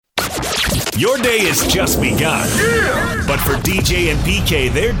Your day has just begun. Yeah! But for DJ and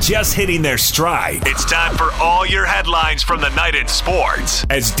PK, they're just hitting their stride. It's time for all your headlines from the night in sports.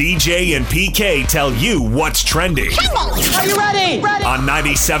 As DJ and PK tell you what's trending. Are you ready? On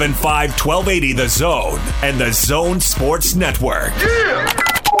 97.5 1280 The Zone and The Zone Sports Network. Yeah!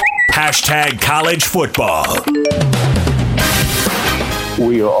 Hashtag college football.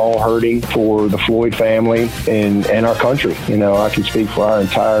 We are all hurting for the Floyd family and our country. You know, I can speak for our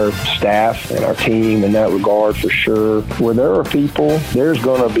entire staff and our team in that regard for sure. Where there are people, there's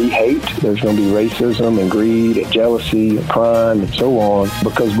going to be hate. There's going to be racism and greed and jealousy and crime and so on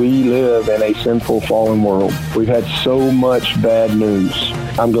because we live in a sinful, fallen world. We've had so much bad news.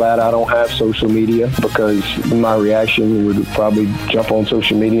 I'm glad I don't have social media because my reaction would probably jump on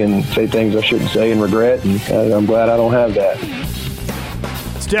social media and say things I shouldn't say and regret. And I'm glad I don't have that.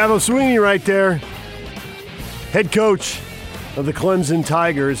 Dabo Swinney right there, head coach of the Clemson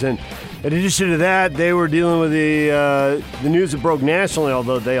Tigers. And in addition to that, they were dealing with the news that broke nationally,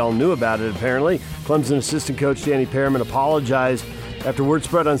 although they all knew about it apparently. Clemson assistant coach Danny Perriman apologized after word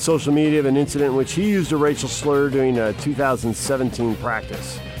spread on social media of an incident in which he used a racial slur during a 2017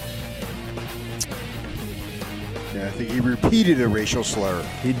 practice. Yeah, I think he repeated a racial slur.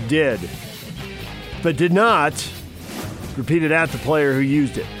 He did, but did not repeat it at the player who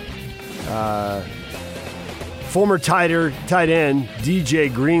used it. Former tight end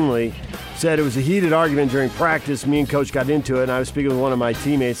DJ Greenlee said it was a heated argument during practice. Me and Coach got into it, and I was speaking with one of my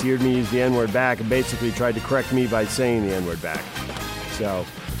teammates. He heard me use the N-word back and basically tried to correct me by saying the N-word back. So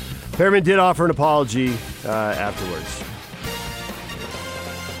Perriman did offer an apology afterwards.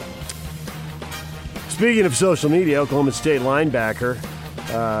 Speaking of social media, Oklahoma State linebacker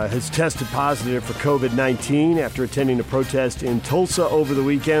has tested positive for COVID-19 after attending a protest in Tulsa over the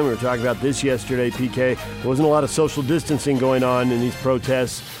weekend. We were talking about this yesterday, PK. There wasn't a lot of social distancing going on in these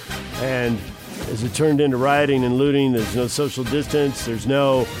protests. And as it turned into rioting and looting, there's no social distance, there's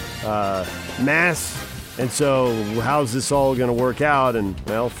no masks. And so how's this all going to work out? And,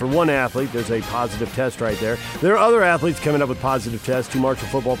 well, for one athlete, there's a positive test right there. There are other athletes coming up with positive tests. 2 Marshall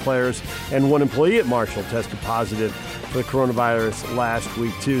football players and 1 employee at Marshall tested positive for the coronavirus last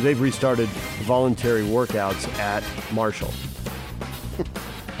week, too. They've restarted voluntary workouts at Marshall.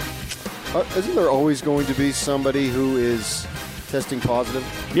 Isn't there always going to be somebody who is testing positive?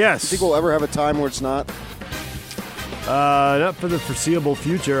 Yes. Do you think we'll ever have a time where it's not? Not for the foreseeable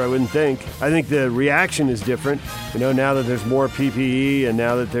future, I wouldn't think. I think the reaction is different. You know, now that there's more PPE and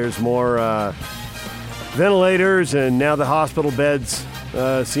now that there's more ventilators and now the hospital beds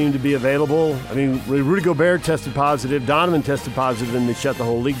seem to be available. I mean, Rudy Gobert tested positive, Donovan tested positive, and they shut the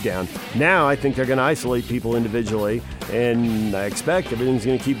whole league down. Now I think they're going to isolate people individually, and I expect everything's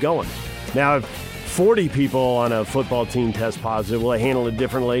going to keep going. Now, if 40 people on a football team test positive, will they handle it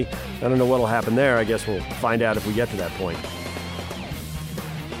differently? I don't know what will happen there. I guess we'll find out if we get to that point.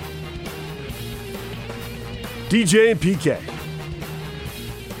 DJ and PK.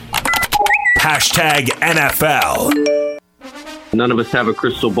 Hashtag NFL. None of us have a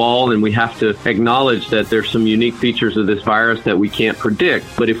crystal ball, and we have to acknowledge that there's some unique features of this virus that we can't predict.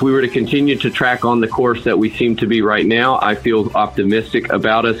 But if we were to continue to track on the course that we seem to be right now, I feel optimistic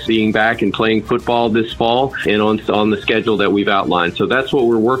about us being back and playing football this fall and on the schedule that we've outlined. So that's what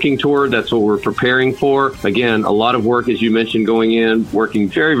we're working toward. That's what we're preparing for. Again, a lot of work, as you mentioned, going in, working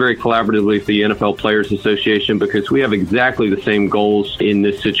very, very collaboratively with the NFL Players Association because we have exactly the same goals in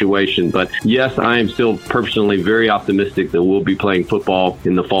this situation. But yes, I am still personally very optimistic that we'll be playing football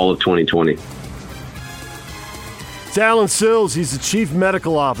in the fall of 2020. It's Alan Sills. He's the chief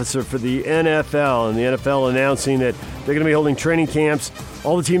medical officer for the NFL, and the NFL announcing that they're going to be holding training camps.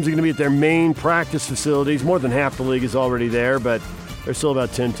 All the teams are going to be at their main practice facilities. More than half the league is already there, but there's still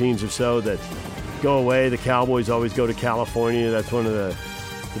about 10 teams or so that go away. The Cowboys always go to California. That's one of the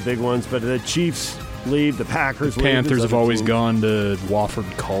big ones. But the Chiefs leave. The Packers leave. Panthers have always gone to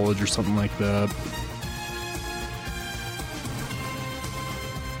Wofford College or something like that.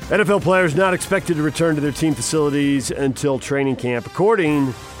 NFL players not expected to return to their team facilities until training camp,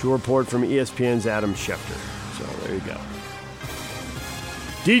 according to a report from ESPN's Adam Schefter. So there you go.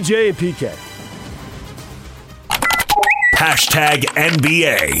 DJ and PK. Hashtag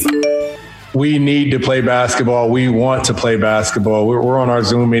NBA. We need to play basketball. We want to play basketball. We're on our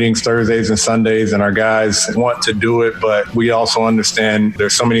Zoom meetings Thursdays and Sundays, and our guys want to do it, but we also understand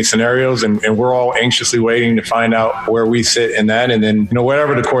there's so many scenarios, and we're all anxiously waiting to find out where we sit in that. And then,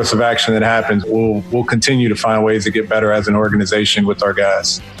 whatever the course of action that happens, we'll continue to find ways to get better as an organization with our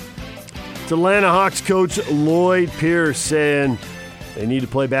guys. It's Atlanta Hawks coach Lloyd Pierce saying they need to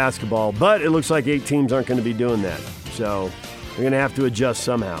play basketball, but it looks like 8 teams aren't going to be doing that. So they're going to have to adjust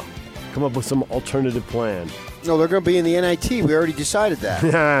somehow. come up with some alternative plan. No, they're going to be in the NIT. We already decided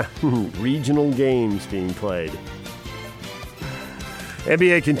that. Regional games being played.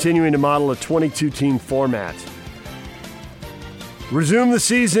 NBA continuing to model a 22-team format. Resume the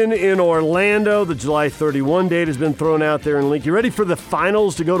season in Orlando. The July 31 date has been thrown out there in Link. You ready for the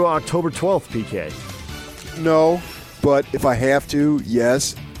finals to go to October 12th, PK? No, but if I have to,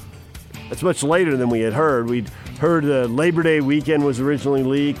 yes. That's much later than we had heard. We'd heard the Labor Day weekend was originally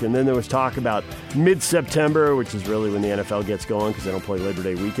leaked, and then there was talk about mid-September, which is really when the NFL gets going because they don't play Labor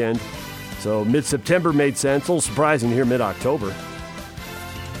Day weekend. So mid-September made sense. A little surprising to hear mid-October.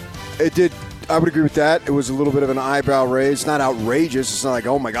 It did. I would agree with that. It was a little bit of an eyebrow raise. It's not outrageous. It's not like,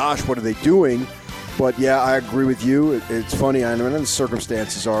 oh my gosh, what are they doing? But yeah, I agree with you. It's funny. I mean, the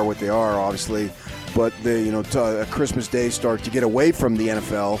circumstances are what they are, obviously. But a Christmas Day start to get away from the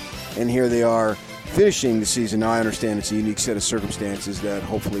NFL, and here they are finishing the season. Now I understand it's a unique set of circumstances that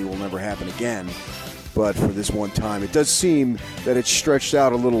hopefully will never happen again. But for this one time, it does seem that it's stretched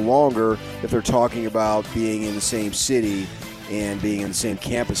out a little longer if they're talking about being in the same city and being in the same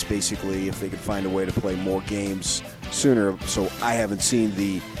campus, basically, if they could find a way to play more games sooner. So I haven't seen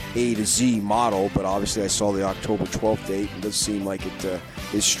the A to Z model, but obviously I saw the October 12th date. It does seem like it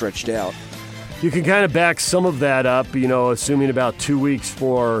is stretched out. You can kind of back some of that up, assuming about 2 weeks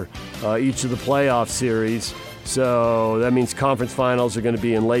for each of the playoff series. So that means conference finals are going to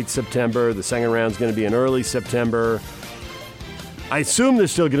be in late September. The second round is going to be in early September. I assume they're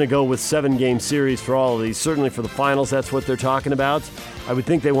still going to go with 7-game series for all of these. Certainly for the finals, that's what they're talking about. I would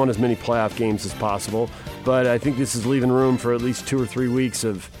think they want as many playoff games as possible. But I think this is leaving room for at least 2 or 3 weeks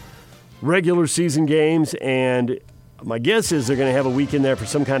of regular season games. And my guess is they're going to have a week in there for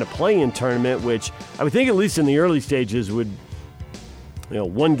some kind of play-in tournament, which I would think at least in the early stages would,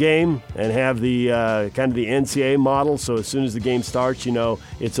 one game and have the kind of the NCAA model. So as soon as the game starts,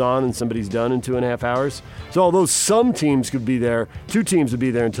 it's on and somebody's done in 2.5 hours. So although some teams could be there, 2 teams would be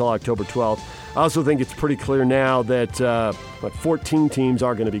there until October 12th. I also think it's pretty clear now that 14 teams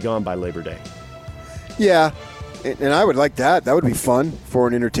are going to be gone by Labor Day. Yeah, and I would like that. That would be fun for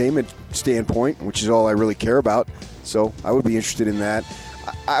an entertainment standpoint, which is all I really care about. So I would be interested in that.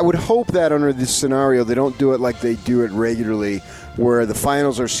 I would hope that under this scenario they don't do it like they do it regularly, where the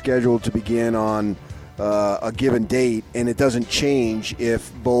finals are scheduled to begin on a given date, and it doesn't change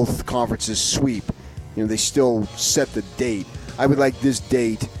if both conferences sweep. They still set the date. I would like this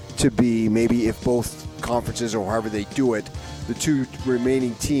date to be maybe if both conferences, or however they do it, the 2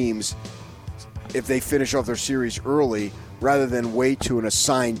 remaining teams, if they finish off their series early, rather than wait to an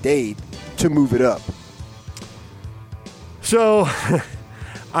assigned date to move it up. So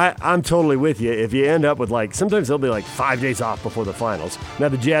I'm totally with you. If you end up with sometimes they'll be 5 days off before the finals. Now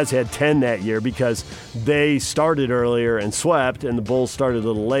the Jazz had 10 that year because they started earlier and swept, and the Bulls started a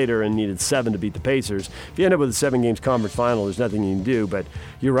little later and needed 7 to beat the Pacers. If you end up with a 7-game conference final, there's nothing you can do. But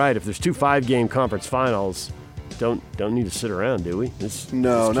you're right. If there's 2 5-game conference finals, don't need to sit around, do we?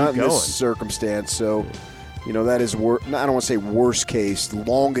 No, not in this circumstance. So, that is I don't want to say worst case,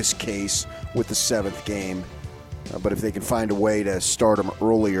 longest case with the 7th game. But if they can find a way to start them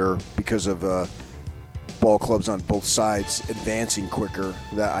earlier because of ball clubs on both sides advancing quicker,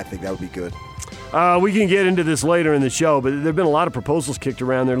 I think that would be good. We can get into this later in the show, but there have been a lot of proposals kicked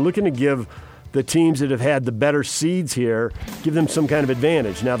around. They're looking to give the teams that have had the better seeds here, give them some kind of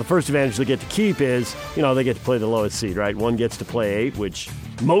advantage. Now, the first advantage they get to keep is, they get to play the lowest seed, right? 1 gets to play 8, which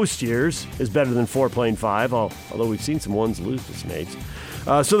most years is better than 4 playing 5, although we've seen some 1s lose to some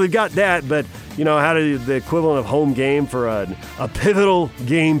 8s. So they've got that, but, how do the equivalent of home game for a pivotal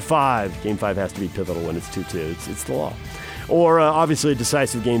Game 5. Game 5 has to be pivotal when it's 2-2. It's the law. Or, obviously, a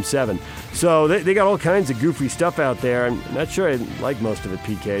decisive Game 7. So they got all kinds of goofy stuff out there. I'm not sure I like most of it,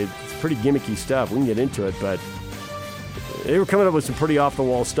 PK. It's pretty gimmicky stuff. We can get into it, but they were coming up with some pretty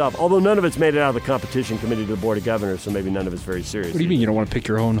off-the-wall stuff, although none of it's made it out of the competition committee to the Board of Governors, so maybe none of it's very serious. What do you mean you don't want to pick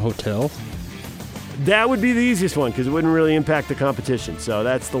your own hotel? That would be the easiest one because it wouldn't really impact the competition. So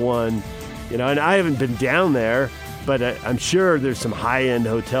that's the one, and I haven't been down there, but I'm sure there's some high-end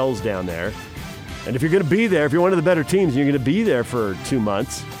hotels down there. And if you're going to be there, if you're one of the better teams and you're going to be there for 2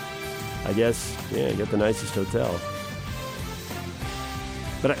 months, I guess, get the nicest hotel.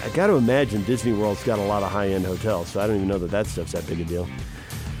 But I got to imagine Disney World's got a lot of high-end hotels, so I don't even know that stuff's that big a deal.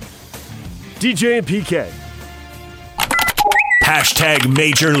 DJ and PK. Hashtag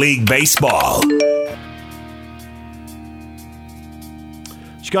Major League Baseball.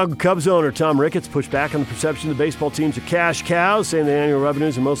 Chicago Cubs owner Tom Ricketts pushed back on the perception the baseball teams are cash cows, saying the annual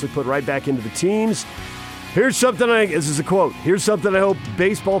revenues are mostly put right back into the teams. This is a quote, here's something I hope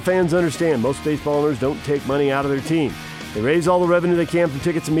baseball fans understand. Most baseball owners don't take money out of their team. They raise all the revenue they can from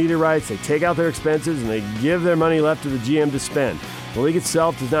tickets and media rights. They take out their expenses, and they give their money left to the GM to spend. The league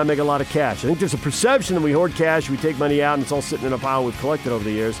itself does not make a lot of cash. I think there's a perception that we hoard cash, we take money out, and it's all sitting in a pile we've collected over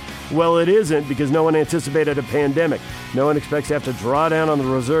the years. Well, it isn't, because no one anticipated a pandemic. No one expects to have to draw down on the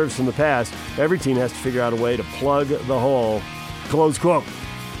reserves from the past. Every team has to figure out a way to plug the hole. Close quote.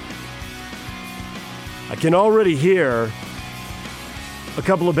 I can already hear a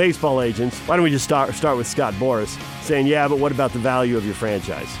couple of baseball agents. Why don't we just start with Scott Boras saying, yeah, but what about the value of your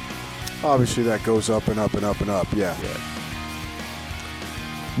franchise? Obviously, that goes up and up and up and up, yeah.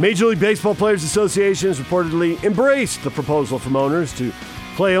 Major League Baseball Players Association has reportedly embraced the proposal from owners to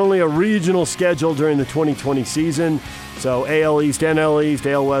play only a regional schedule during the 2020 season. So AL East, NL East,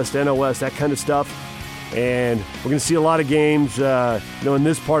 AL West, NL West, that kind of stuff. And we're going to see a lot of games, in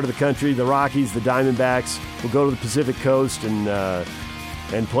this part of the country. The Rockies, the Diamondbacks will go to the Pacific Coast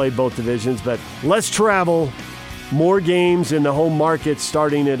and play both divisions. But less travel, more games in the home market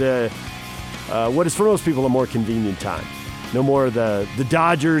starting at what is for most people a more convenient time. No more of the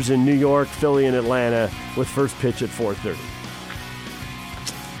Dodgers in New York, Philly, and Atlanta with first pitch at 4:30.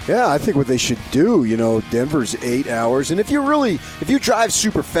 Yeah, I think what they should do, Denver's 8 hours. And if you drive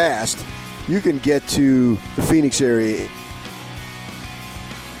super fast, you can get to the Phoenix area.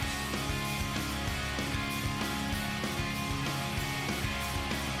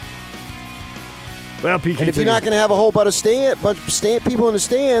 Well, PK, and if you're not going to have a whole bunch of people in the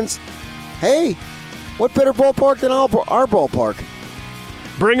stands, hey, what better ballpark than our ballpark?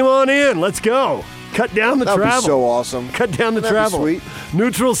 Bring them on in. Let's go. Cut down the travel. That'd be so awesome. Cut down the travel. Sweet.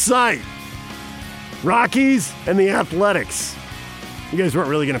 Neutral site. Rockies and the Athletics. You guys weren't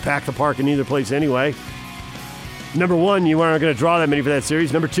really going to pack the park in either place anyway. Number one, you aren't going to draw that many for that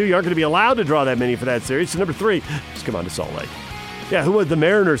series. Number two, you aren't going to be allowed to draw that many for that series. So number three, just come on to Salt Lake. Yeah, the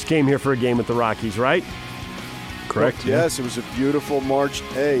Mariners came here for a game with the Rockies, right? Correct. Yeah. Yes, it was a beautiful March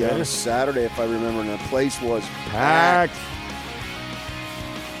day on a Saturday, if I remember, and the place was packed.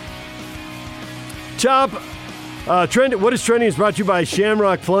 Chop, what is trending is brought to you by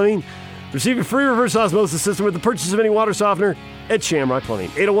Shamrock Plumbing. Receive a free reverse osmosis system with the purchase of any water softener at Shamrock Plumbing.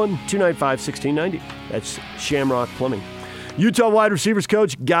 801-295-1690. That's Shamrock Plumbing. Utah wide receivers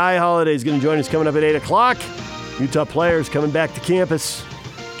coach Guy Holiday is going to join us coming up at 8 o'clock. Utah players coming back to campus,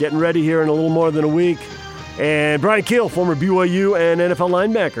 getting ready here in a little more than a week. And Brian Keel, former BYU and NFL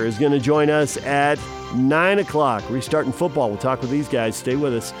linebacker, is going to join us at 9 o'clock. Restarting football. We'll talk with these guys. Stay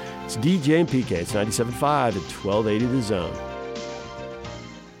with us. It's DJ and PK. It's 97.5 at 1280 The Zone.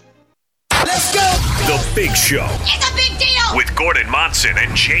 Let's go! The Big Show. It's a big deal! With Gordon Monson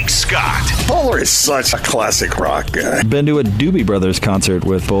and Jake Scott. Bowler is such a classic rock guy. Been to a Doobie Brothers concert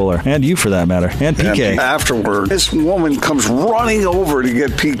with Bowler, and you for that matter, and PK. And afterward, this woman comes running over to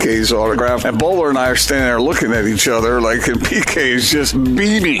get PK's autograph, and Bowler and I are standing there looking at each other like, and PK is just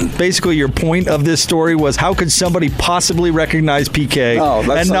beaming. Basically, your point of this story was, how could somebody possibly recognize PK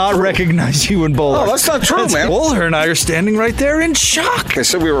and not recognize you and Bowler? No, that's not true, man. Bowler and I are standing right there in shock. I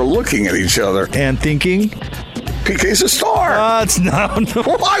said we were looking at each other. And thinking, PK's a star. It's not.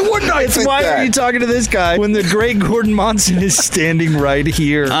 Why wouldn't I think why that? Are you talking to this guy when the great Gordon Monson is standing right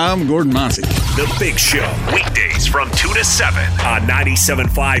here? I'm Gordon Monson. The Big Show. Weekdays from 2 to 7 on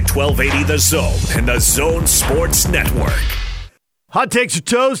 97.5, 1280 The Zone and The Zone Sports Network. Hot Takes or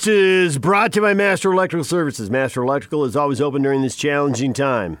Toast is brought to you by Master Electrical Services. Master Electrical is always open during this challenging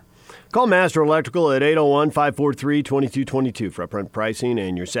time. Call Master Electrical at 801-543-2222 for upfront pricing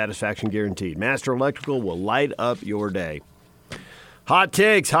and your satisfaction guaranteed. Master Electrical will light up your day. Hot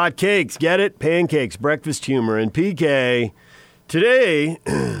takes, hot cakes, get it? Pancakes, breakfast humor, and PK. Today,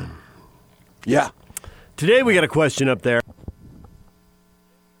 Today we got a question up there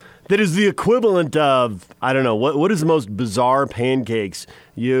that is the equivalent of, I don't know, what is the most bizarre pancakes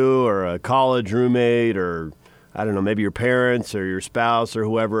you or a college roommate or, I don't know, maybe your parents or your spouse or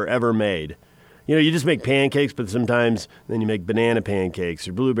whoever ever made. You just make pancakes, but sometimes then you make banana pancakes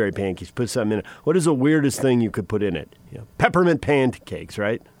or blueberry pancakes, put something in it. What is the weirdest thing you could put in it? Peppermint pancakes,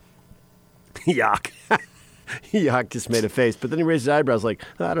 right? Yuck. Yuck just made a face, but then he raised his eyebrows like,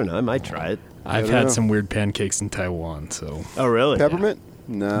 I don't know, I might try it. I've had some weird pancakes in Taiwan, so. Oh, really? Peppermint?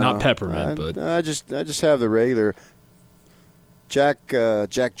 No. Not peppermint, but. I just have the regular. Jack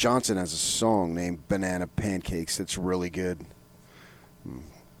Johnson has a song named Banana Pancakes that's really good.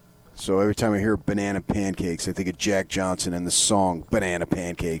 So every time I hear banana pancakes, I think of Jack Johnson and the song Banana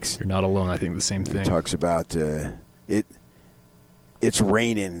Pancakes. You're not alone. I think the same thing. It talks about it's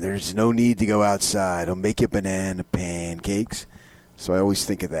raining. There's no need to go outside. I'll make you banana pancakes. So I always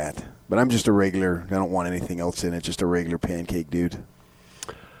think of that. But I'm just a regular. I don't want anything else in it. Just a regular pancake dude.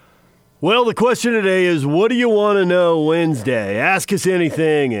 Well, the question today is, what do you want to know Wednesday? Ask us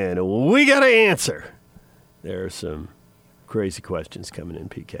anything, and we got to answer. There are some crazy questions coming in,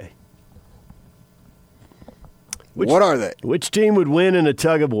 PK. What are they? Which team would win in a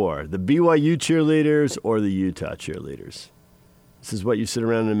tug-of-war, the BYU cheerleaders or the Utah cheerleaders? This is what you sit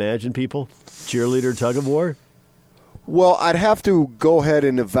around and imagine, people? Cheerleader tug-of-war? Well, I'd have to go ahead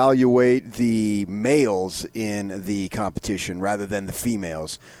and evaluate the males in the competition rather than the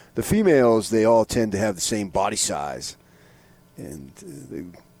females. The females, they all tend to have the same body size. And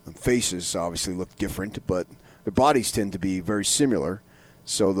the faces obviously look different, but their bodies tend to be very similar.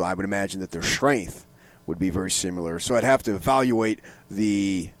 So I would imagine that their strength would be very similar. So I'd have to evaluate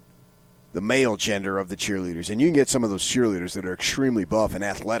the male gender of the cheerleaders. And you can get some of those cheerleaders that are extremely buff and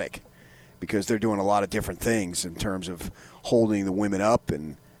athletic because they're doing a lot of different things in terms of holding the women up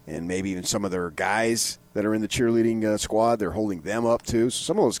and maybe even some of their guys that are in the cheerleading squad, they're holding them up too. So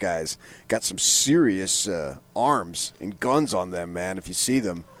some of those guys got some serious arms and guns on them, man, if you see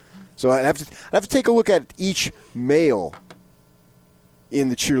them. So I'd have to take a look at each male in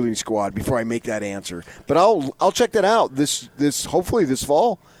the cheerleading squad before I make that answer. But I'll check that out this hopefully this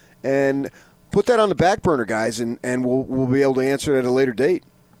fall and put that on the back burner, guys, and we'll be able to answer it at a later date.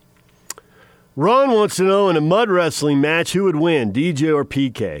 Ron wants to know, in a mud wrestling match, who would win, DJ or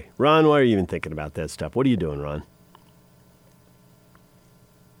PK? Ron, why are you even thinking about that stuff? What are you doing, Ron?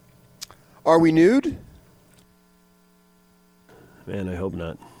 Are we nude? Man, I hope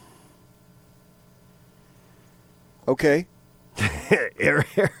not. Okay. Eric,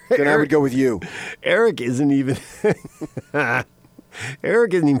 then I would go with you. Eric isn't even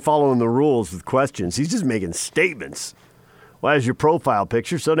following the rules with questions. He's just making statements. Why is your profile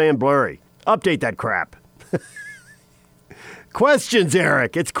picture so damn blurry? Update that crap. Questions,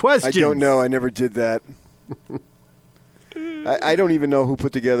 Eric. It's questions. I don't know. I never did that. I don't even know who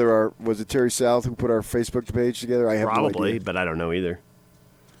put together was it Terry South who put our Facebook page together? I have Probably, no idea. But I don't know either.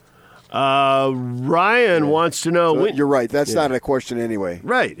 Ryan wants to know. So you're right. That's not a question anyway.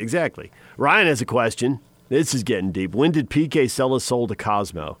 Right, exactly. Ryan has a question. This is getting deep. When did PK sell his soul to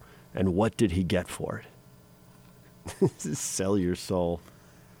Cosmo? And what did he get for it? Sell your soul.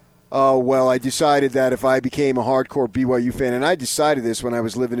 Oh, well, I decided that if I became a hardcore BYU fan, and I decided this when I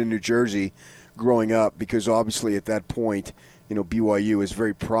was living in New Jersey growing up, because obviously at that point, BYU is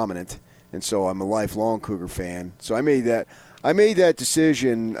very prominent, and so I'm a lifelong Cougar fan. So I made that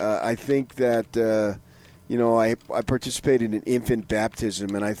decision. I think that, I participated in infant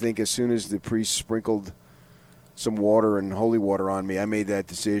baptism, and I think as soon as the priest sprinkled some water and holy water on me, I made that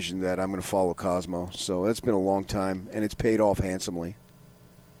decision that I'm going to follow Cosmo. So that's been a long time, and it's paid off handsomely.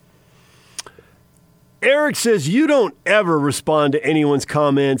 Eric says you don't ever respond to anyone's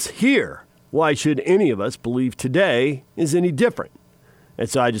comments here. Why should any of us believe today is any different? And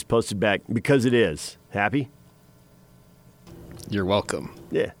so I just posted back, because it is. Happy? You're welcome.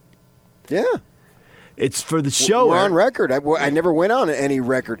 Yeah. Yeah. It's for the show. We're on record. I never went on any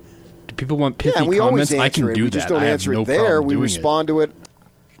record. Do people want pithy we comments? Always I can it. do we that. Just don't I answer have no it there. problem We doing respond to it.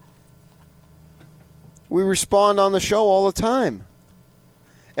 We respond on the show all the time.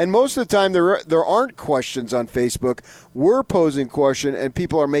 And most of the time, there aren't questions on Facebook. We're posing question, and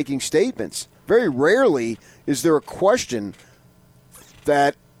people are making statements. Very rarely is there a question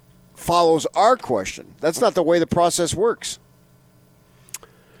that follows our question. That's not the way the process works.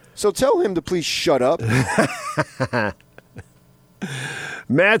 So tell him to please shut up.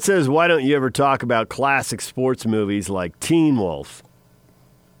 Matt says, why don't you ever talk about classic sports movies like Teen Wolf?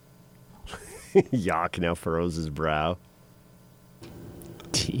 Yak now furrows his brow.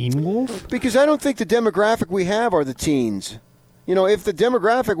 Teen Wolf? Because I don't think the demographic we have are the teens. If the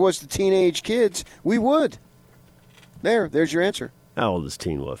demographic was the teenage kids, we would. There's your answer. How old is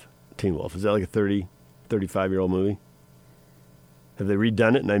Teen Wolf? Teen Wolf, is that like a 30, 35-year-old movie? Have they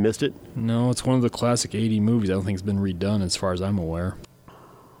redone it and I missed it? No, it's one of the classic 80 movies. I don't think it's been redone as far as I'm aware.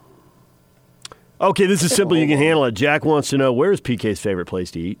 Okay, this is simple. You can handle it. Jack wants to know, where's PK's favorite place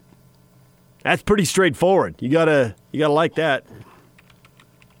to eat? That's pretty straightforward. You gotta like that.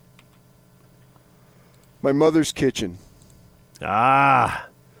 My mother's kitchen. Ah,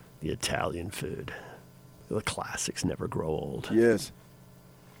 the Italian food. The classics never grow old. Yes.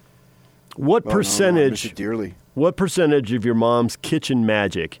 What percentage? I miss it dearly. What percentage of your mom's kitchen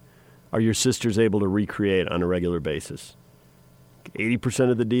magic are your sisters able to recreate on a regular basis? 80%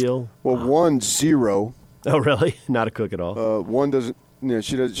 of the deal? Well, 1-0. Oh, really? Not a cook at all? One doesn't.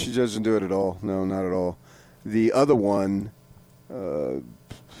 She doesn't do it at all. No, not at all. The other one,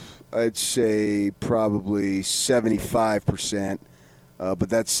 I'd say probably 75%, but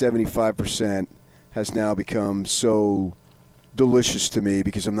that 75% has now become so delicious to me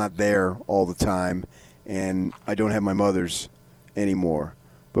because I'm not there all the time, and I don't have my mother's anymore.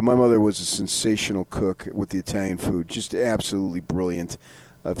 But my mother was a sensational cook with the Italian food, just absolutely brilliant.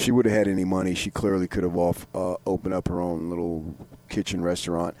 If she would have had any money, she clearly could have opened up her own little kitchen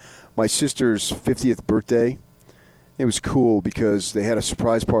restaurant. My sister's 50th birthday, it was cool because they had a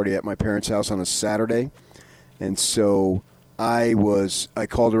surprise party at my parents' house on a Saturday. And so I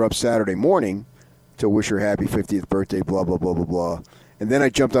called her up Saturday morning to wish her happy 50th birthday, blah, blah, blah, blah, blah. And then I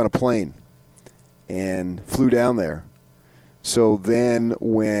jumped on a plane and flew down there. So then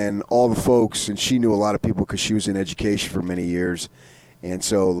when all the folks, and she knew a lot of people because she was in education for many years, and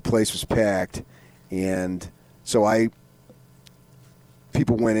so the place was packed, and so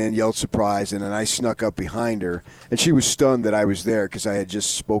people went in, yelled surprise, and then I snuck up behind her, and she was stunned that I was there because I had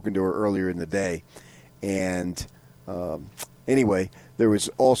just spoken to her earlier in the day. And anyway, there was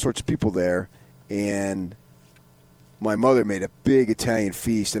all sorts of people there, and my mother made a big Italian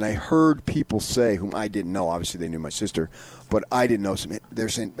feast, and I heard people say, whom I didn't know, obviously they knew my sister, but I didn't know. They're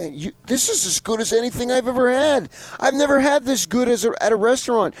saying, man, this is as good as anything I've ever had. I've never had this good at a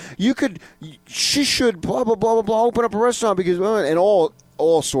restaurant. She should, blah, blah, blah, blah, blah, open up a restaurant because, and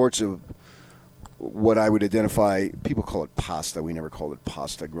all sorts of what I would identify, people call it pasta. We never called it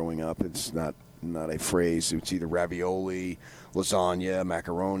pasta growing up. It's not a phrase. It's either ravioli, lasagna,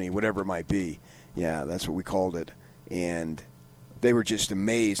 macaroni, whatever it might be. Yeah, that's what we called it. And they were just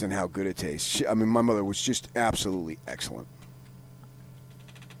amazed on how good it tastes. My mother was just absolutely excellent.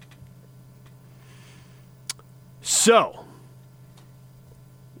 So,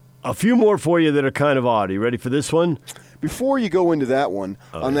 a few more for you that are kind of odd. Are you ready for this one? Before you go into that one,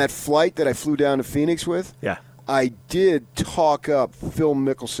 on that flight that I flew down to Phoenix with, yeah, I did talk up Phil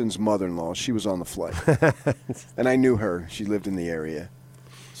Mickelson's mother-in-law. She was on the flight. And I knew her. She lived in the area.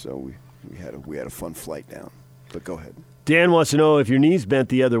 So we had a fun flight down. But go ahead. Dan wants to know, if your knees bent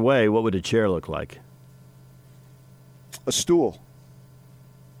the other way, what would a chair look like? A stool.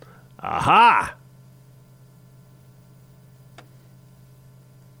 Aha!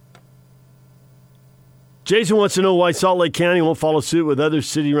 Jason wants to know why Salt Lake County won't follow suit with other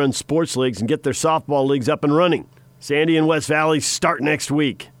city-run sports leagues and get their softball leagues up and running. Sandy and West Valley start next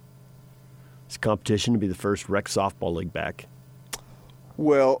week. It's a competition to be the first rec softball league back.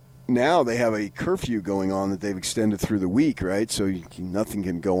 Well, now they have a curfew going on that they've extended through the week, right? So nothing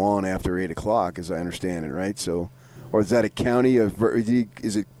can go on after 8 o'clock, as I understand it, right? So, or is that a county?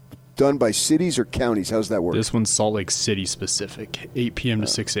 Is it done by cities or counties? How's that work? This one's Salt Lake City specific, 8 p.m. to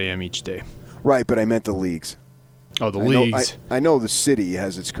 6 a.m. each day. Right, but I meant the leagues. Oh, the leagues. I know the city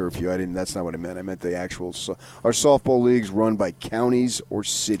has its curfew. That's not what I meant. I meant the actual. Are softball leagues run by counties or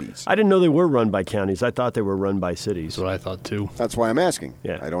cities? I didn't know they were run by counties. I thought they were run by cities. That's what I thought too. That's why I'm asking.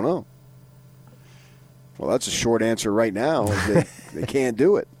 Yeah. I don't know. Well, that's a short answer right now. They can't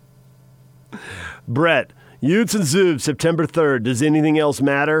do it. Brett, Utes and Zoobs, September 3rd. Does anything else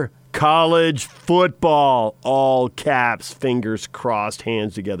matter? College football. All caps, fingers crossed,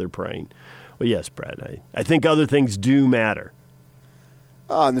 hands together praying. Well, yes, Brett, I think other things do matter.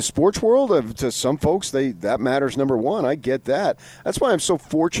 In the sports world, to some folks, that matters number one. I get that. That's why I'm so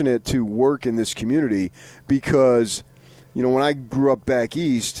fortunate to work in this community because, when I grew up back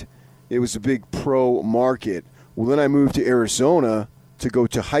east, it was a big pro market. Well, then I moved to Arizona to go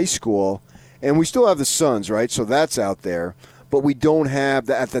to high school, and we still have the Suns, right? So that's out there. But we don't have,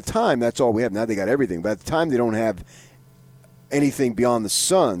 at the time, that's all we have. Now they got everything. But at the time, they don't have anything beyond the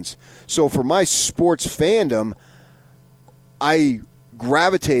Suns. So for my sports fandom, I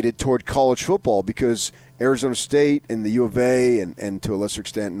gravitated toward college football because Arizona State and the U of A and to a lesser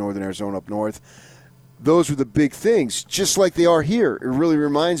extent Northern Arizona up north, those were the big things, just like they are here. It really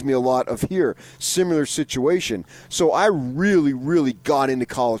reminds me a lot of here. Similar situation. So I really, really got into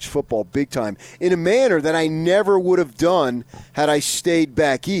college football big time in a manner that I never would have done had I stayed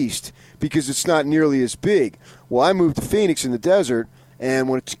back east because it's not nearly as big. Well, I moved to Phoenix in the desert, and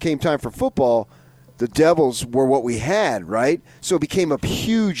when it came time for football, the Devils were what we had, right? So it became a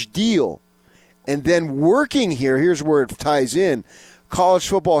huge deal. And then working here, here's where it ties in. College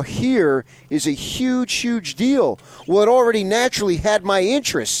football here is a huge, huge deal. Well, it already naturally had my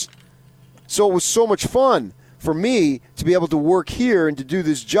interests. So it was so much fun for me to be able to work here and to do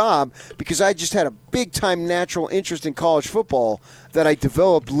this job because I just had a big-time natural interest in college football that I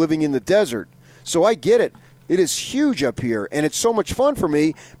developed living in the desert. So I get it. It is huge up here, and it's so much fun for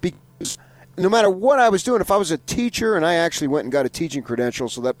me because no matter what I was doing, if I was a teacher, and I actually went and got a teaching credential,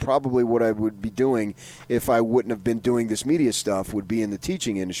 so that probably what I would be doing if I wouldn't have been doing this media stuff would be in the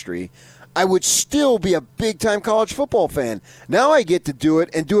teaching industry, I would still be a big-time college football fan. Now I get to do it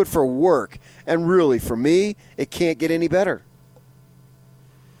and do it for work. And really, for me, it can't get any better.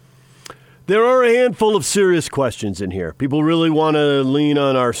 There are a handful of serious questions in here. People really want to lean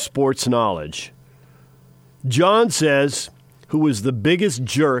on our sports knowledge. John says, who was the biggest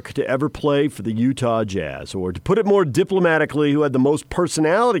jerk to ever play for the Utah Jazz? Or to put it more diplomatically, who had the most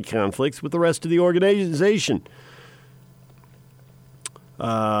personality conflicts with the rest of the organization?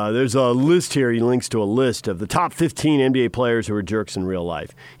 There's a list here. He links to a list of the top 15 NBA players who are jerks in real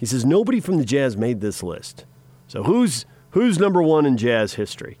life. He says nobody from the Jazz made this list. So who's number one in Jazz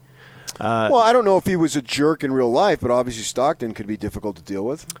history? Well, I don't know if he was a jerk in real life, but obviously Stockton could be difficult to deal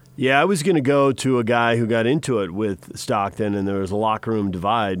with. Yeah, I was going to go to a guy who got into it with Stockton, and there was a locker room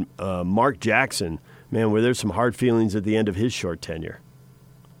divide. Mark Jackson, man, were there some hard feelings at the end of his short tenure?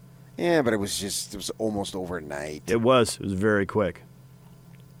 Yeah, but it was almost overnight. It was very quick.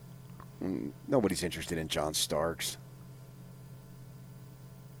 Nobody's interested in John Starks.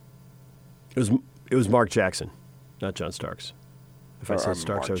 It was Mark Jackson, not John Starks. If I said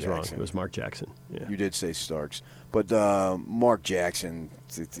Starks, I was wrong. It was Mark Jackson. Yeah. You did say Starks. But Mark Jackson,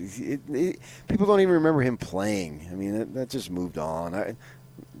 people don't even remember him playing. I mean, that just moved on.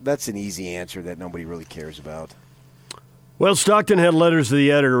 That's an easy answer that nobody really cares about. Well, Stockton had letters to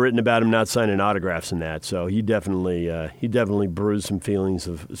the editor written about him not signing autographs and that, so he definitely bruised some feelings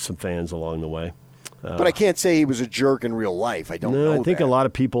of some fans along the way. But I can't say he was a jerk in real life. I don't know. I think a lot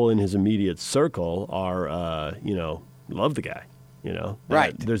of people in his immediate circle are, love the guy.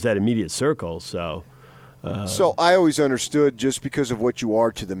 Right. There's that immediate circle, so. So I always understood just because of what you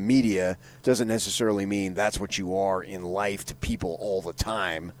are to the media doesn't necessarily mean that's what you are in life to people all the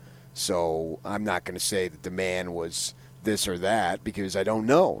time. So I'm not going to say that the man was this or that because I don't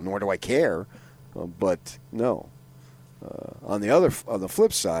know, nor do I care. But no. On the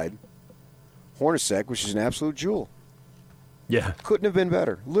flip side, Hornacek, which is an absolute jewel. Yeah. Couldn't have been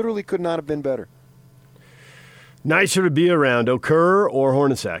better. Literally could not have been better. Nicer to be around, Okur or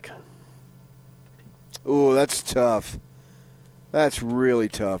Hornacek? Ooh, that's tough. That's really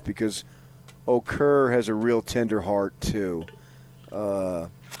tough because Okur has a real tender heart, too.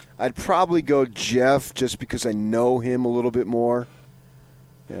 I'd probably go Jeff just because I know him a little bit more.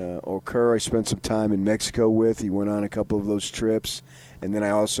 Okur I spent some time in Mexico with. He went on a couple of those trips. And then I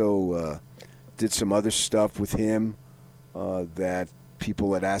also did some other stuff with him that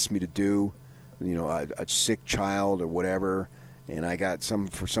people had asked me to do. A sick child or whatever,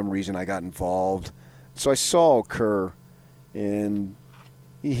 and for some reason I got involved. So I saw Kerr, and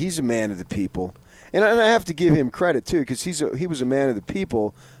he's a man of the people. And I have to give him credit, too, because he was a man of the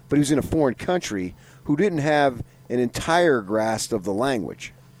people, but he was in a foreign country who didn't have an entire grasp of the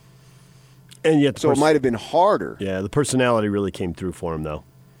language. And yet, so it might have been harder. Yeah, the personality really came through for him, though.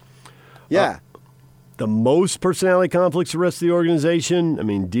 Yeah. The most personality conflicts the rest of the organization, I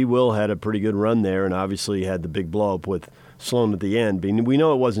mean, D. Will had a pretty good run there, and obviously had the big blow-up with Sloan at the end. We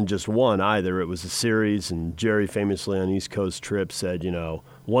know it wasn't just one either. It was a series, and Jerry famously on East Coast trip said,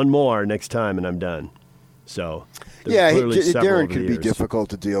 one more next time and I'm done. So, yeah, Darren could be difficult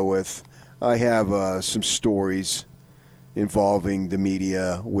to deal with. I have some stories involving the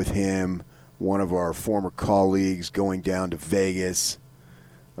media with him, one of our former colleagues going down to Vegas,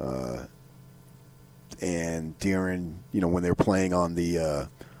 and Darren, when they were playing on the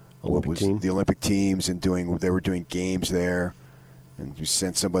Olympic teams and they were doing games there, and we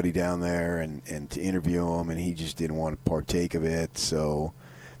sent somebody down there and to interview him, and he just didn't want to partake of it. So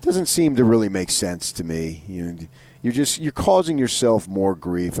it doesn't seem to really make sense to me. You're causing yourself more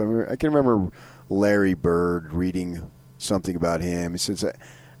grief. I can remember Larry Bird reading something about him. He says,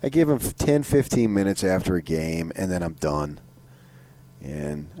 I give him 10, 15 minutes after a game, and then I'm done.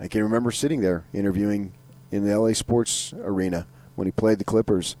 And I can remember sitting there interviewing in the LA Sports Arena when he played the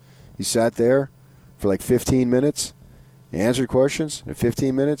Clippers. He sat there for like 15 minutes, answered questions. In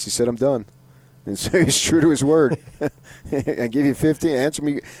 15 minutes, he said, I'm done. And so he's true to his word. I give you 15, answer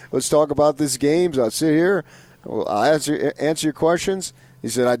me. Let's talk about this game. I'll sit here. I'll answer your questions. He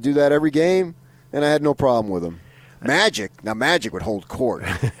said, I do that every game, and I had no problem with him. Magic would hold court.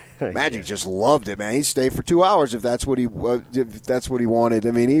 Magic just loved it, man. He'd stay for 2 hours if that's what he wanted.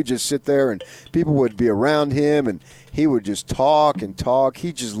 I mean, he'd just sit there and people would be around him and he would just talk and talk.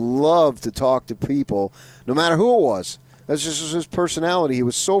 He just loved to talk to people, no matter who it was. That's just his personality. He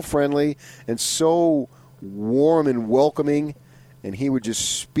was so friendly and so warm and welcoming, and he would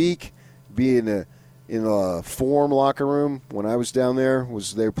just speak, be in the Forum locker room when I was down there.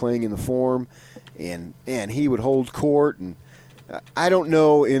 They were playing in the Forum, and he would hold court. And I don't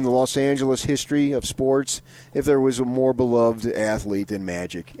know in the Los Angeles history of sports if there was a more beloved athlete than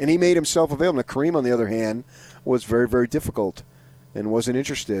Magic. And he made himself available. Now, Kareem, on the other hand, was very, very difficult and wasn't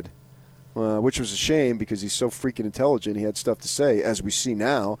interested. which was a shame because he's so freaking intelligent. He had stuff to say, as we see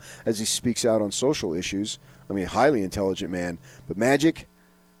now, as he speaks out on social issues. I mean, highly intelligent man. But Magic,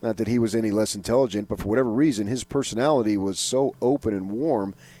 not that he was any less intelligent, but for whatever reason, his personality was so open and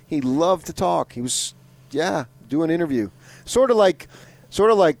warm. He loved to talk. He was, do an interview. Sort of like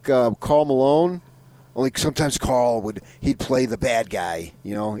Karl Malone. Only sometimes he'd play the bad guy,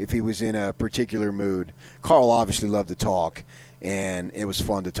 if he was in a particular mood. Karl obviously loved to talk, and it was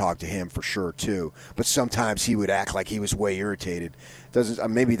fun to talk to him for sure, too. But sometimes he would act like he was way irritated.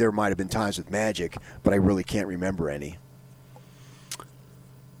 Maybe there might have been times with Magic, but I really can't remember any.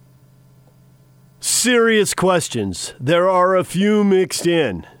 Serious questions. There are a few mixed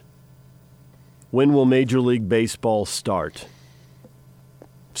in. When will Major League Baseball start?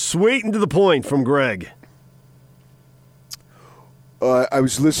 Sweet and to the point from Greg. I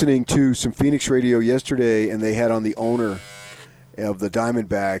was listening to some Phoenix radio yesterday, and they had on the owner of the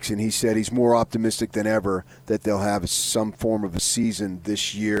Diamondbacks, and he said he's more optimistic than ever that they'll have some form of a season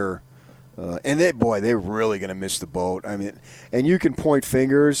this year. They're really going to miss the boat. I mean, and you can point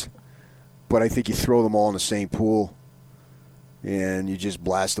fingers, but I think you throw them all in the same pool, and you just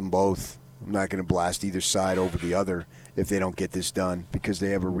blast them both. I'm not going to blast either side over the other if they don't get this done, because they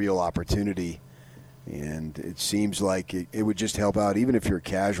have a real opportunity. And it seems like it would just help out, even if you're a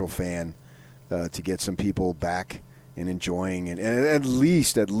casual fan, to get some people back and enjoying, and at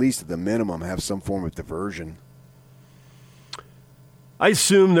least at the minimum, have some form of diversion. I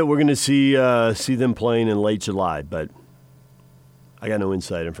assume that we're going to see them playing in late July, but I got no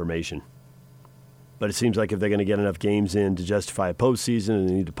inside information. But it seems like if they're going to get enough games in to justify a postseason, and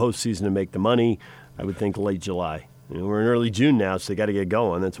they need the postseason to make the money, I would think late July. We're in early June now, so they got to get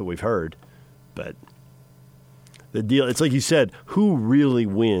going. That's what we've heard. But the deal, it's like you said, who really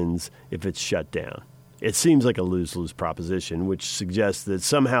wins if it's shut down? It seems like a lose-lose proposition, which suggests that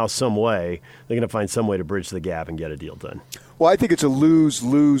somehow, some way, they're going to find some way to bridge the gap and get a deal done. Well, I think it's a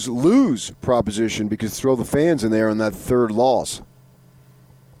lose-lose-lose proposition, because throw the fans in there on that third loss.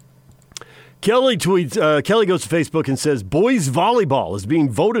 Kelly tweets. Kelly goes to Facebook and says, boys volleyball is being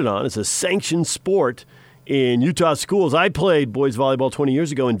voted on as a sanctioned sport in Utah schools. I played boys volleyball 20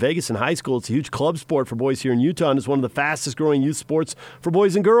 years ago in Vegas in high school. It's a huge club sport for boys here in Utah, and it's one of the fastest growing youth sports for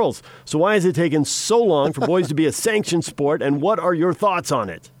boys and girls. So why has it taken so long for boys to be a sanctioned sport, and what are your thoughts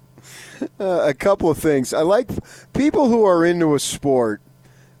on it? A couple of things. I like people who are into a sport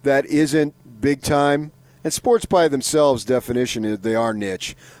that isn't big time. And sports by themselves, definition is they are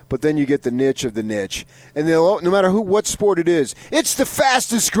niche. But then you get the niche of the niche. And no matter what sport it is, it's the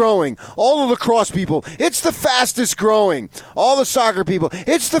fastest growing. All the lacrosse people, it's the fastest growing. All the soccer people,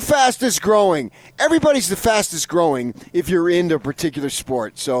 it's the fastest growing. Everybody's the fastest growing if you're into a particular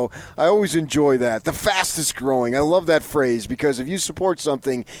sport. So I always enjoy that. The fastest growing. I love that phrase, because if you support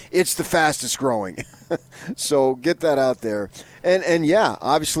something, it's the fastest growing. So get that out there. And yeah,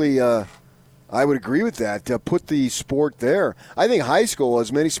 obviously I would agree with that. Put the sport there. I think high school,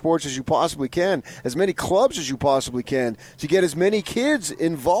 as many sports as you possibly can, as many clubs as you possibly can, to get as many kids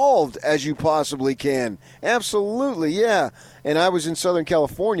involved as you possibly can. Absolutely, yeah. And I was in Southern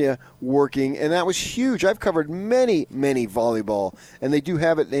California working, and that was huge. I've covered many, many volleyball, and they do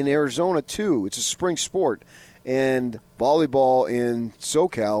have it in Arizona too. It's a spring sport. And volleyball in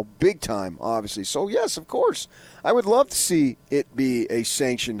SoCal, big time, obviously. So, yes, of course, I would love to see it be a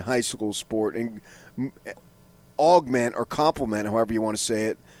sanctioned high school sport and augment or complement, however you want to say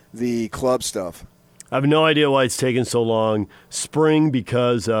it, the club stuff. I have no idea why it's taken so long. Spring,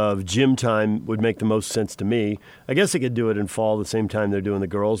 because of gym time, would make the most sense to me. I guess they could do it in fall the same time they're doing the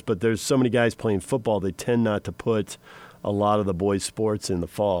girls, but there's so many guys playing football, they tend not to put a lot of the boys' sports in the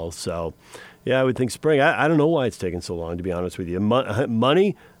fall. So, yeah, I would think spring. I don't know why it's taken so long, to be honest with you.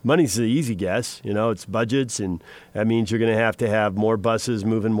 Money's the easy guess. It's budgets, and that means you're going to have more buses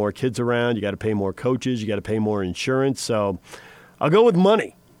moving more kids around. You got to pay more coaches. You got to pay more insurance. So I'll go with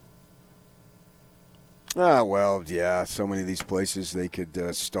money. Well, yeah, so many of these places they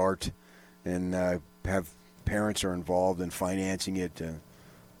could start and have parents are involved in financing it.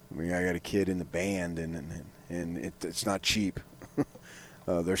 I got a kid in the band, and it's not cheap.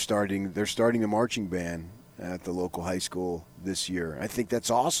 They're starting the marching band at the local high school this year. I think that's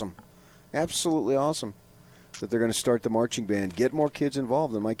awesome, absolutely awesome, that they're going to start the marching band, get more kids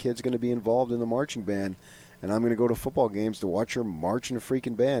involved, and my kid's going to be involved in the marching band, and I'm going to go to football games to watch her march in a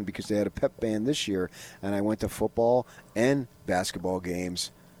freaking band, because they had a pep band this year, and I went to football and basketball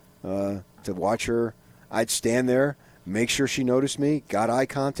games to watch her. I'd stand there, make sure she noticed me, got eye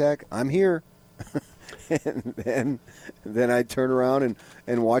contact, I'm here. And then I'd turn around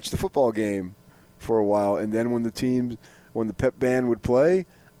and watch the football game for a while. And then when the pep band would play,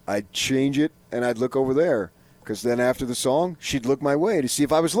 I'd change it and I'd look over there. Because then after the song, she'd look my way to see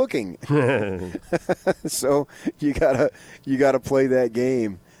if I was looking. So you gotta play that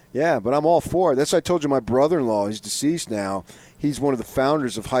game. Yeah, but I'm all for it. That's why I told you my brother-in-law, he's deceased now. He's one of the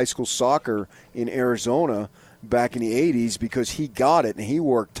founders of high school soccer in Arizona back in the 80s because he got it, and he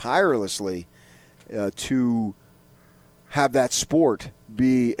worked tirelessly to have that sport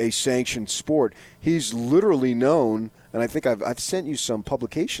be a sanctioned sport. He's literally known, and I think I've sent you some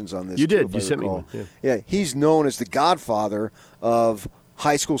publications on this. You did. You sent me one. Yeah, he's known as the godfather of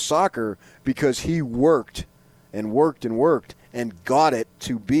high school soccer because he worked and worked and worked and got it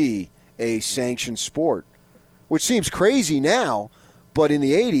to be a sanctioned sport, which seems crazy now, but in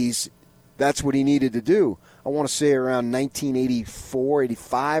the 80s, that's what he needed to do. I want to say around 1984,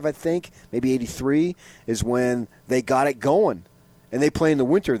 85, I think, maybe 83, is when they got it going. And they play in the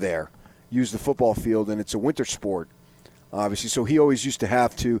winter there, use the football field, and it's a winter sport, obviously. So he always used to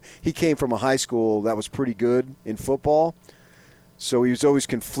have to – he came from a high school that was pretty good in football, so he was always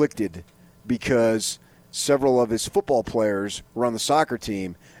conflicted because several of his football players were on the soccer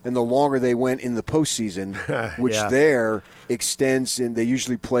team, and the longer they went in the postseason, which there extends – and they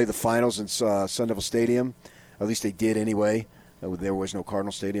usually play the finals in Sun Devil Stadium. At least they did anyway. There was no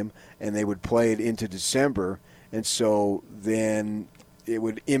Cardinal Stadium. And they would play it into December. And so then it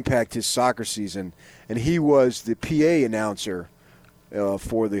would impact his soccer season. And he was the PA announcer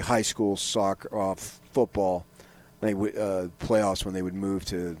for the high school soccer football playoffs when they would move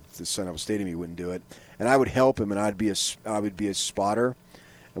to the Sun Devil Stadium. He wouldn't do it. And I would help him, and I would be a spotter.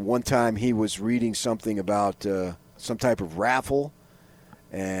 And one time he was reading something about some type of raffle,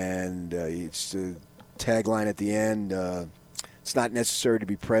 and it's the tagline at the end, it's not necessary to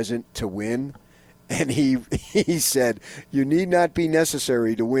be present to win. And he said, you need not be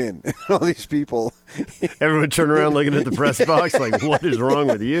necessary to win. All these people. Everyone turned around looking at the press box like, what is wrong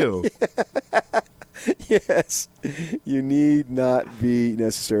with you? Yes, you need not be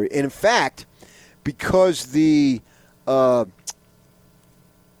necessary. And in fact, because the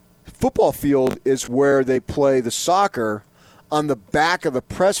football field is where they play the soccer, on the back of the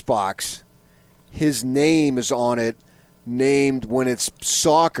press box, his name is on it, named when it's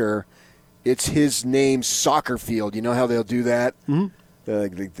soccer. It's his name, soccer field. You know how they'll do that? Mm-hmm.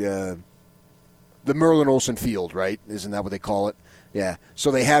 The Merlin Olsen Field, right? Isn't that what they call it? Yeah. So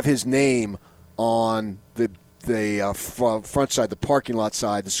they have his name on the front side, the parking lot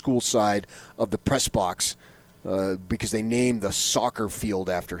side, the school side of the press box, because they named the soccer field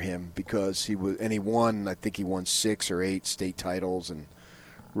after him because he won. I think he won 6 or 8 state titles and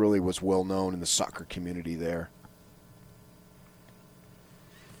really was well known in the soccer community there.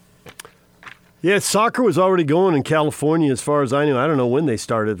 Yeah, soccer was already going in California as far as I knew. I don't know when they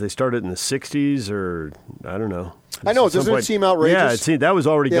started. They started in the 60s or I don't know. I know. Doesn't it seem outrageous? Yeah, that was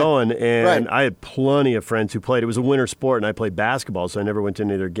already going. And I had plenty of friends who played. It was a winter sport, and I played basketball, so I never went to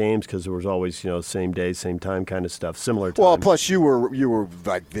any of their games because there was always, same day, same time kind of stuff, similar time. Well, plus you were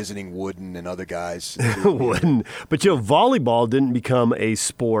like visiting Wooden and other guys. Wooden. But, volleyball didn't become a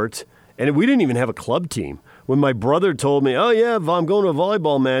sport, and we didn't even have a club team. When my brother told me, oh, yeah, I'm going to a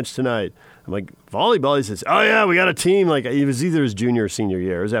volleyball match tonight, I'm like, volleyball? He says, oh, yeah, we got a team. Like, it was either his junior or senior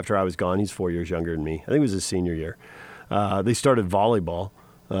year. It was after I was gone. He's 4 years younger than me. I think it was his senior year. They started volleyball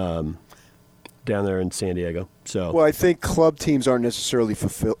down there in San Diego. So, well, I think club teams aren't necessarily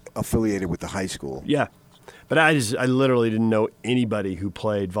affiliated with the high school. Yeah. But I literally didn't know anybody who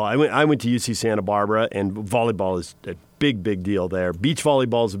played volleyball. I went to UC Santa Barbara, and volleyball is a big, big deal there. Beach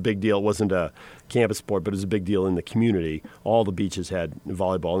volleyball is a big deal. It wasn't a campus sport, but it was a big deal in the community. All the beaches had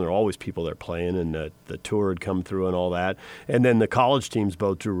volleyball, and there were always people there playing, and the tour had come through and all that. And then the college teams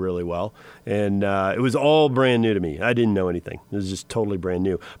both drew really well. And it was all brand new to me. I didn't know anything. It was just totally brand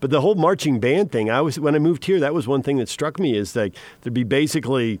new. But the whole marching band thing, when I moved here, that was one thing that struck me is that there'd be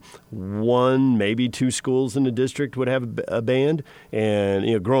basically 1, maybe 2 schools in the district would have a band.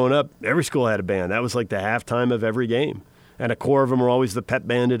 And, growing up, every school had a band. That was like the halftime of every game. And a core of them were always the pep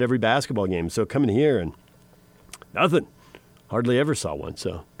band at every basketball game. So coming here and nothing. Hardly ever saw one.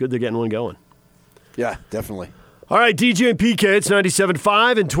 So good they're getting one going. Yeah, definitely. All right, DJ and PK, it's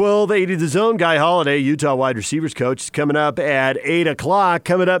 97.5 and 1280 The Zone. Guy Holiday, Utah wide receivers coach, is coming up at 8 o'clock.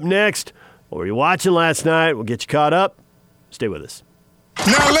 Coming up next, what were you watching last night? We'll get you caught up. Stay with us.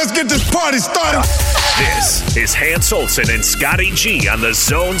 Now let's get this party started. This is Hans Olsen and Scotty G on the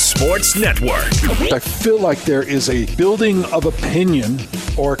Zone Sports Network. I feel like there is a building of opinion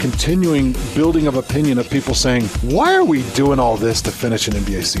or a continuing building of opinion of people saying, why are we doing all this to finish an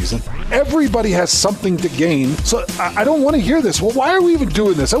NBA season? Everybody has something to gain, so I don't want to hear this. Well, why are we even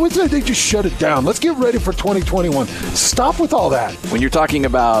doing this? I would say they just shut it down. Let's get ready for 2021. Stop with all that. When you're talking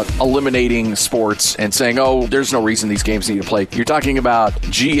about eliminating sports and saying, oh, there's no reason these games need to play, you're talking about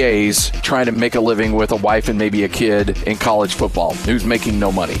GAs trying to make a living with a wife and maybe a kid in college football who's making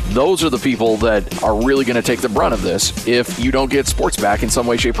no money. Those are the people that are really going to take the brunt of this if you don't get sports back in some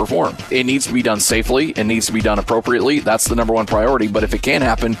way, shape, or form. It needs to be done safely. It needs to be done appropriately. That's the number one priority. But if it can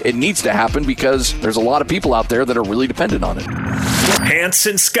happen, it needs to happen because there's a lot of people out there that are really dependent on it. Hans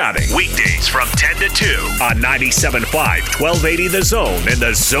and Scotty, weekdays from 10 to 2 on 97.5, 1280 The Zone and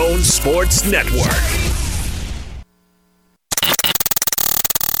the Zone Sports Network.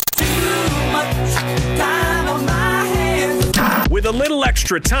 With a little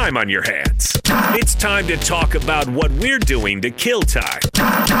extra time on your hands, it's time to talk about what we're doing to kill time.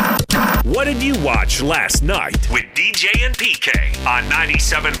 What did you watch last night with DJ and PK on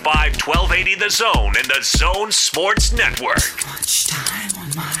 97.5, 1280 The Zone and the Zone Sports Network? Too much time on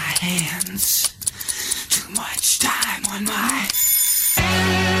my hands. Too much time on my...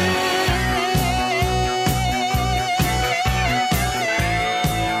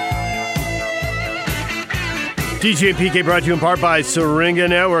 DJ and PK brought to you in part by Syringa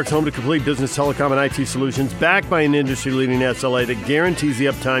Networks, home to complete business telecom and IT solutions, backed by an industry-leading SLA that guarantees the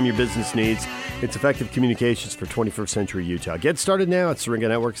uptime your business needs. It's effective communications for 21st century Utah. Get started now at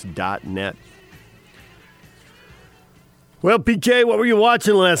syringanetworks.net. Well, PK, what were you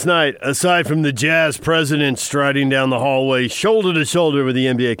watching last night, aside from the Jazz president striding down the hallway shoulder to shoulder with the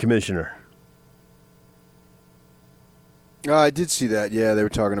NBA commissioner? I did see that. Yeah, they were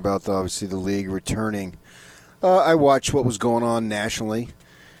talking about, obviously, the league returning. I watched what was going on nationally.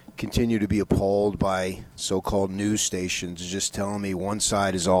 Continue to be appalled by so-called news stations just telling me one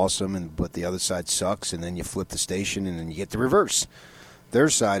side is awesome but the other side sucks, and then you flip the station and then you get the reverse. Their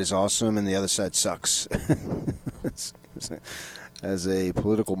side is awesome and the other side sucks. As a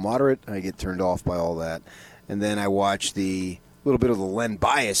political moderate, I get turned off by all that. And then I watched the little bit of the Len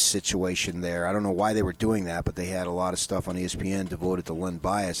Bias situation there. I don't know why they were doing that, but they had a lot of stuff on ESPN devoted to Len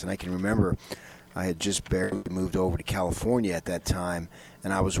Bias, and I can remember I had just barely moved over to California at that time,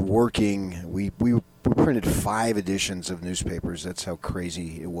 and I was working. We printed 5 editions of newspapers. That's how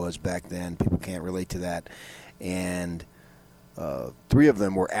crazy it was back then. People can't relate to that. And 3 of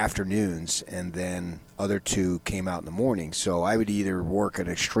them were afternoons, and then other 2 came out in the morning. So I would either work an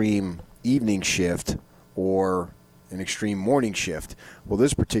extreme evening shift or an extreme morning shift. Well,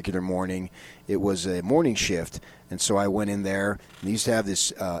 this particular morning, it was a morning shift, and so I went in there, and they used to have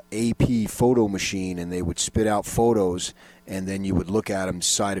this AP photo machine, and they would spit out photos, and then you would look at them,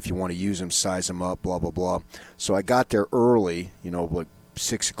 decide if you want to use them, size them up, blah, blah, blah. So I got there early, like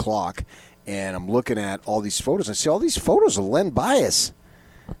 6 o'clock, and I'm looking at all these photos. I see all these photos of Len Bias,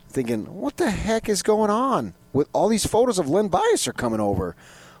 thinking, what the heck is going on? With all these photos of Len Bias are coming over.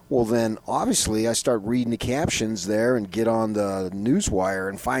 Well, then, obviously, I start reading the captions there and get on the newswire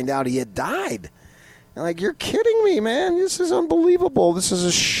and find out he had died. And like, you're kidding me, man. This is unbelievable. This is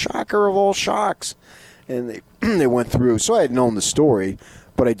a shocker of all shocks. And they went through. So I had known the story,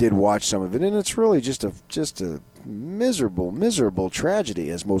 but I did watch some of it. And it's really just a miserable, miserable tragedy,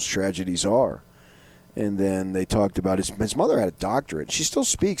 as most tragedies are. And then they talked about his mother had a doctorate. She still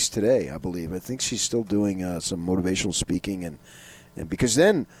speaks today, I believe. I think she's still doing some motivational speaking. And because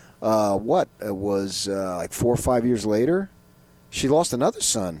then, it was like 4 or 5 years later, she lost another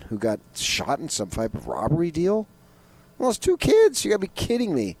son who got shot in some type of robbery deal. Lost 2 kids. You got to be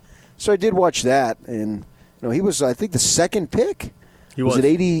kidding me. So I did watch that, and he was, I think, the second pick. He was it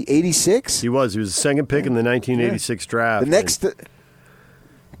 86? He was. He was the second pick in the 1986 draft.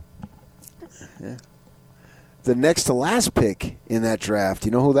 The next to last pick in that draft.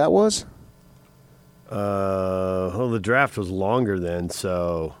 You know who that was? The draft was longer then,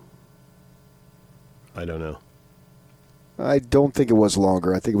 so I don't know. I don't think it was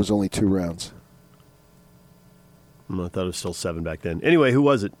longer. I think it was only 2 rounds. I thought it was still 7 back then. Anyway, who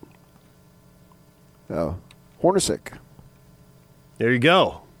was it? Oh, Hornacek. There you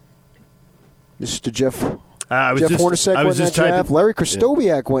go. Mr. Jeff Hornacek went in that draft. Larry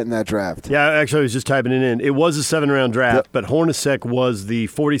Krystkowiak went in that draft. Yeah, actually, I was just typing it in. It was a 7-round draft, but Hornacek was the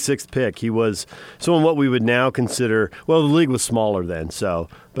 46th pick. He was someone what we would now consider, well, the league was smaller then,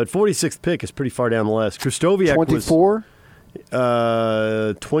 but 46th pick is pretty far down the list. Krystkowiak 24?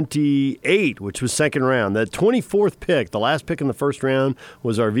 28, which was second round. The 24th pick, the last pick in the first round,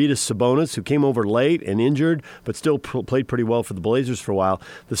 was Arvydas Sabonis, who came over late and injured, but still played pretty well for the Blazers for a while.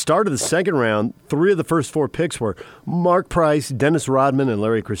 The start of the second round, 3 of the first 4 picks were Mark Price, Dennis Rodman, and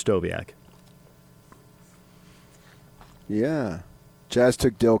Larry Krystkowiak. Yeah. Jazz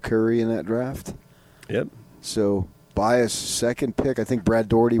took Del Curry in that draft. Yep. So Bias second pick. I think Brad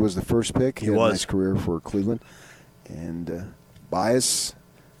Daugherty was the first pick. He had was. a nice career for Cleveland. And Bias,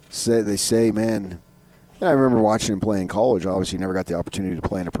 they say, man, I remember watching him play in college. Obviously, he never got the opportunity to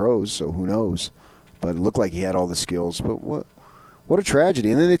play in the pros, so who knows. But it looked like he had all the skills. But what a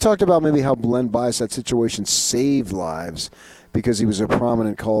tragedy. And then they talked about maybe how Len Bias, that situation saved lives because he was a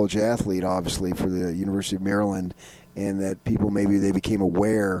prominent college athlete, obviously, for the University of Maryland, and that people maybe they became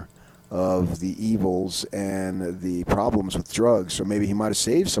aware of the evils and the problems with drugs. So maybe he might have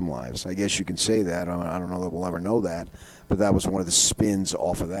saved some lives. I guess you can say that. I don't know that we'll ever know that. But that was one of the spins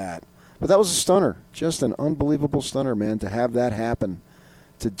off of that. But that was a stunner. Just an unbelievable stunner, man, to have that happen,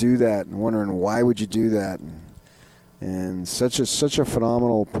 to do that, and wondering why would you do that. And such a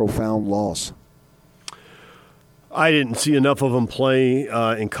phenomenal, profound loss. I didn't see enough of him play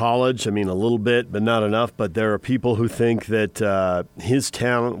in college. I mean, a little bit, but not enough. But there are people who think that his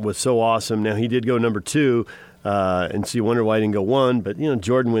talent was so awesome. Now, he did go number 2, and so you wonder why he didn't go 1. But,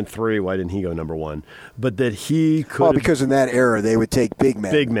 Jordan went 3. Why didn't he go number 1? But that he could. Well, because in that era, they would take big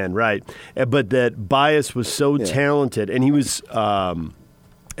men. Big men, right. But that Bias was so talented, and he was.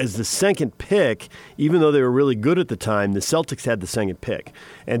 As the second pick, even though they were really good at the time, the Celtics had the second pick.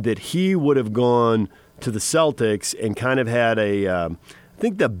 And that he would have gone to the Celtics and kind of had I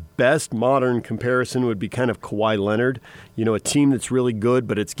think the best modern comparison would be kind of Kawhi Leonard. A team that's really good,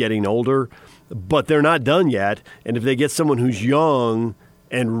 but it's getting older. But they're not done yet. And if they get someone who's young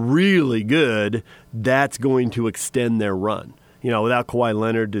and really good, that's going to extend their run. Without Kawhi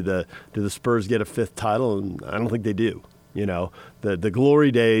Leonard, do the Spurs get a 5th title? And I don't think they do. The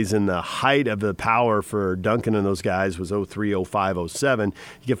glory days and the height of the power for Duncan and those guys was 03, 05, 07.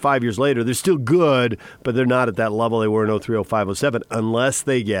 You get 5 years later, they're still good, but they're not at that level they were in 03, 05, 07 unless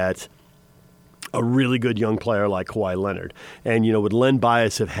they get a really good young player like Kawhi Leonard. And, would Len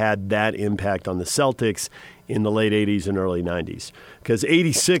Bias have had that impact on the Celtics in the late 80s and early 90s? Because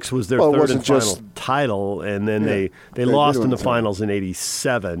 86 was their third and final title, and then they lost in the finals in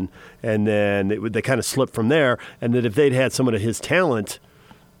 87, and then they kind of slipped from there. And that if they'd had someone of his talent,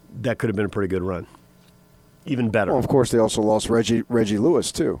 that could have been a pretty good run. Even better. Well, of course, they also lost Reggie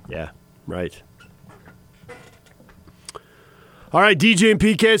Lewis, too. Yeah, right. All right, DJ and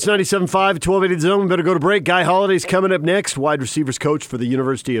PK, it's 97.5, 1280 The Zone. We better go to break. Guy Holliday's coming up next. Wide receivers coach for the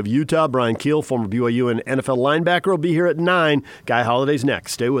University of Utah. Brian Keel, former BYU and NFL linebacker, will be here at 9. Guy Holliday's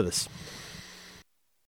next. Stay with us.